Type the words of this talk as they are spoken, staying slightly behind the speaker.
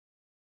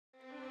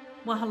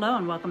Well, hello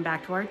and welcome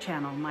back to our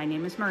channel. My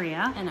name is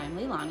Maria. And I'm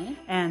Leilani.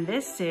 And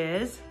this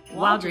is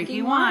While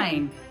Drinking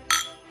Wine.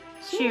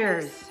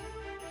 Cheers.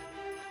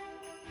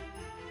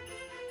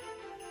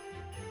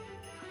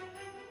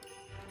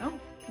 Oh,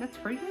 that's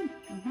pretty good.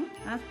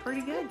 That's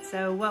pretty good.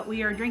 So what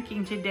we are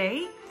drinking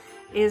today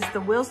is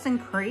the Wilson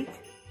Creek.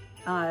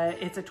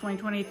 It's a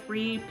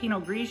 2023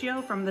 Pinot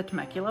Grigio from the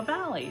Temecula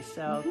Valley.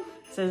 So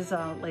this is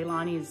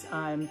Leilani's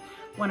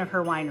one of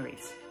her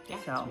wineries. Yeah,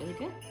 so, it's really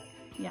good.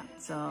 Yeah,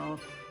 so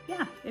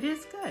yeah, it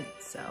is good.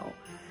 So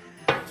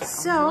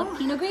love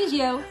Pinot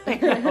Grigio.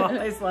 I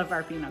always love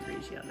our Pinot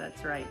Grigio.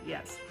 That's right.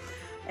 Yes.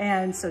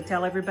 And so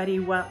tell everybody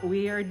what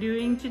we are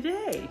doing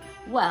today.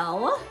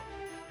 Well,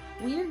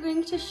 we are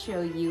going to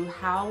show you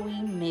how we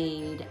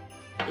made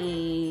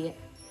a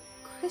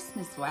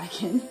Christmas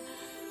wagon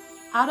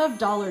out of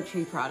Dollar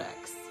Tree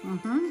products.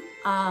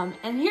 And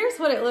here's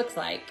what it looks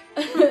like.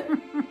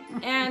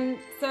 And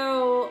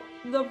so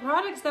the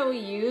products that we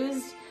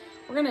used,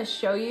 we're gonna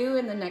show you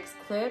in the next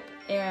clip.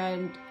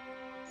 And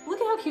look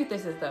at how cute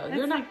this is, though.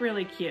 It's like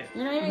really cute.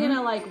 You're not even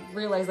gonna like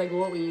realize like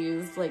what we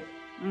used, like.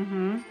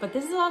 But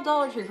this is all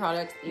Dollar Tree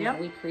products, and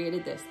we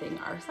created this thing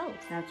ourselves.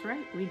 That's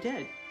right, we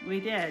did. We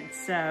did.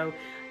 So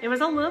it was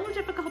a little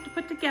difficult to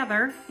put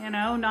together, you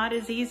know, not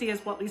as easy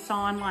as what we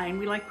saw online.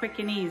 We like quick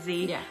and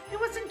easy. Yeah. It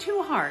wasn't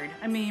too hard.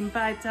 I mean,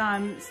 but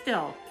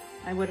still,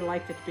 I would have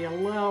liked it to be a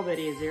little bit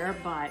easier,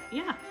 but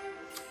yeah.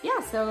 Yeah,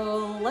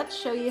 so let's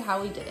show you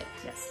how we did it.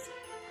 Yes.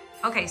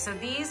 Okay, so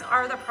these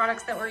are the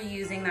products that we're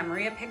using that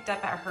Maria picked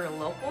up at her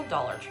local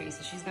Dollar Tree,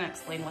 so she's gonna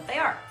explain what they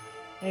are.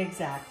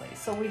 Exactly.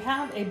 So we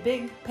have a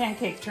big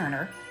pancake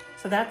turner.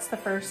 So that's the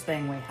first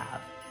thing we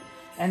have.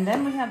 And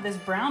then we have this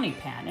brownie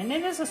pan, and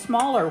it is a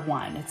smaller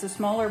one. It's a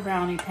smaller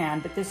brownie pan,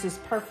 but this is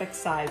perfect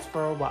size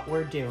for what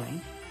we're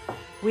doing.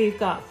 We've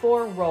got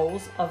 4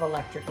 rolls of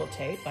electrical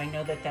tape. I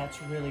know that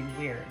that's really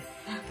weird,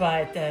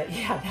 but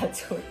yeah,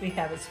 that's what we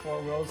have is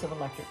 4 rolls of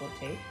electrical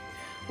tape.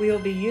 We will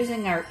be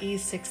using our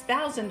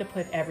E6000 to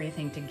put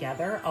everything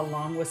together,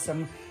 along with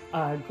some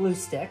glue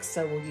sticks.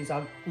 So we'll use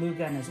our glue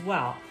gun as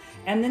well.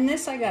 And then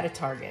this I got at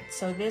Target.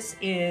 So this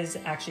is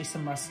actually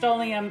some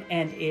Rust-Oleum,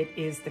 and it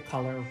is the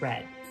color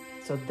red.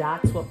 So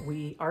that's what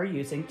we are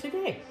using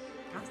today.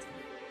 Awesome.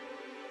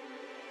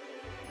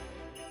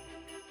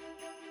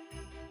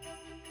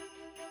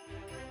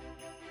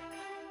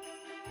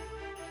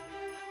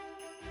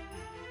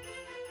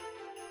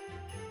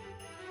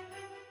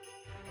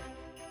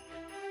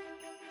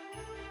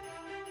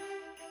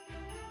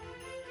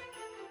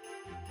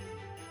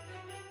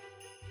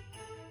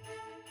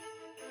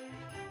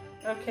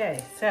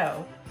 Okay,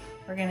 so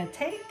we're gonna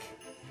take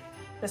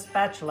the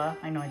spatula.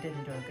 I know I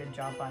didn't do a good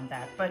job on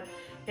that, but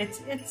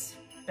it's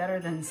better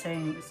than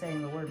saying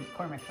the word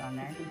McCormick on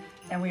there.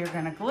 And we are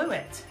gonna glue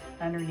it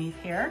underneath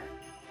here.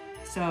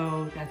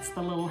 So that's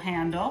the little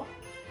handle.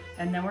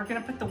 And then we're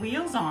gonna put the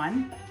wheels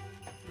on.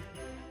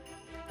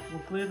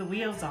 We'll glue the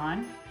wheels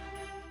on.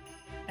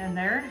 And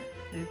there,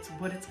 it's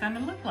what it's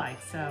gonna look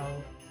like.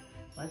 So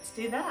let's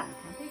do that.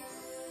 Okay.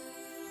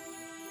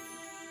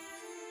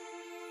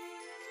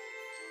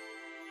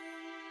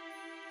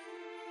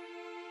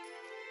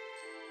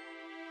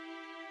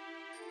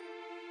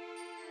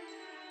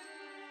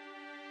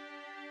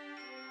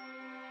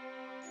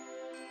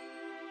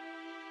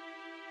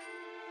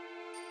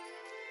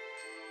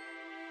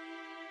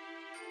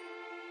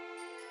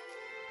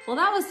 Well,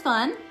 that was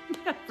fun.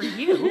 For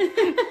you.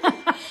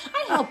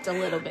 I helped a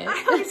little bit.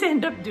 I always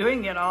end up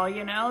doing it all,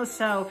 you know.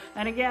 So,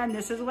 and again,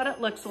 this is what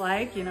it looks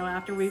like, you know,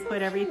 after we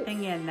put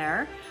everything in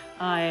there.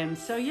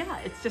 So yeah,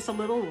 it's just a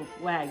little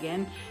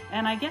wagon.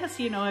 And I guess,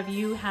 you know, if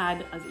you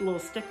had a little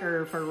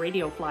sticker for a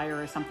radio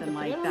flyer or something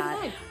like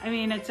that, I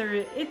mean,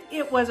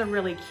 it was a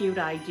really cute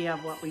idea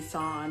of what we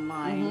saw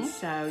online.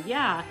 So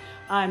yeah,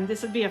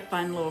 this would be a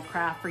fun little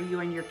craft for you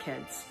and your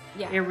kids.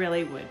 Yeah. It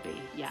really would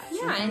be, yes.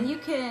 Yeah, and you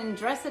can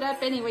dress it up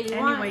any way you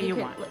want. Any way you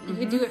want. You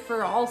could do it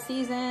for all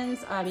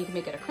seasons. You can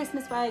make it a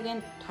Christmas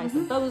wagon, tie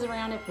some bows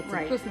around it, put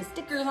some Christmas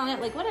stickers on it,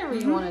 like whatever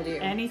you want to do.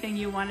 Anything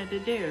you wanted to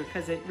do,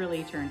 because it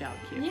really turned out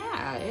cute.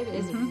 Yeah, it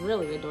is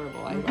really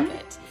adorable. I love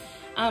it.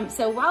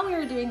 So while we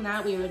were doing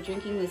that, we were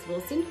drinking this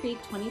Wilson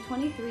Creek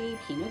 2023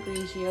 Pinot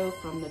Grigio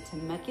from the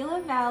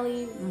Temecula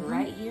Valley,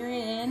 right here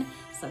in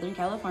Southern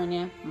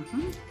California.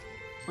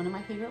 One of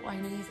my favorite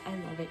wineries. I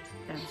love it.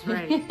 That's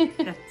right.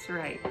 That's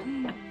right.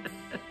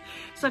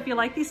 So if you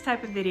like these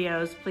type of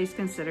videos, please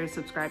consider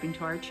subscribing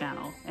to our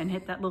channel and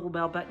hit that little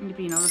bell button to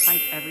be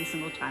notified every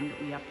single time that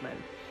we upload.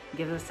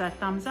 Give us a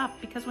thumbs up,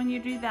 because when you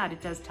do that,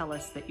 it does tell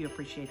us that you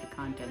appreciate the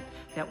content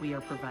that we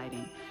are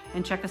providing.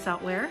 And check us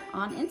out where?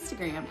 On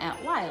Instagram at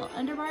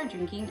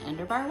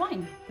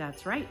while_drinking_wine.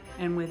 That's right.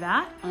 And with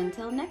that,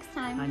 until next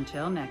time.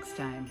 Until next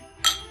time.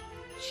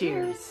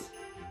 Cheers.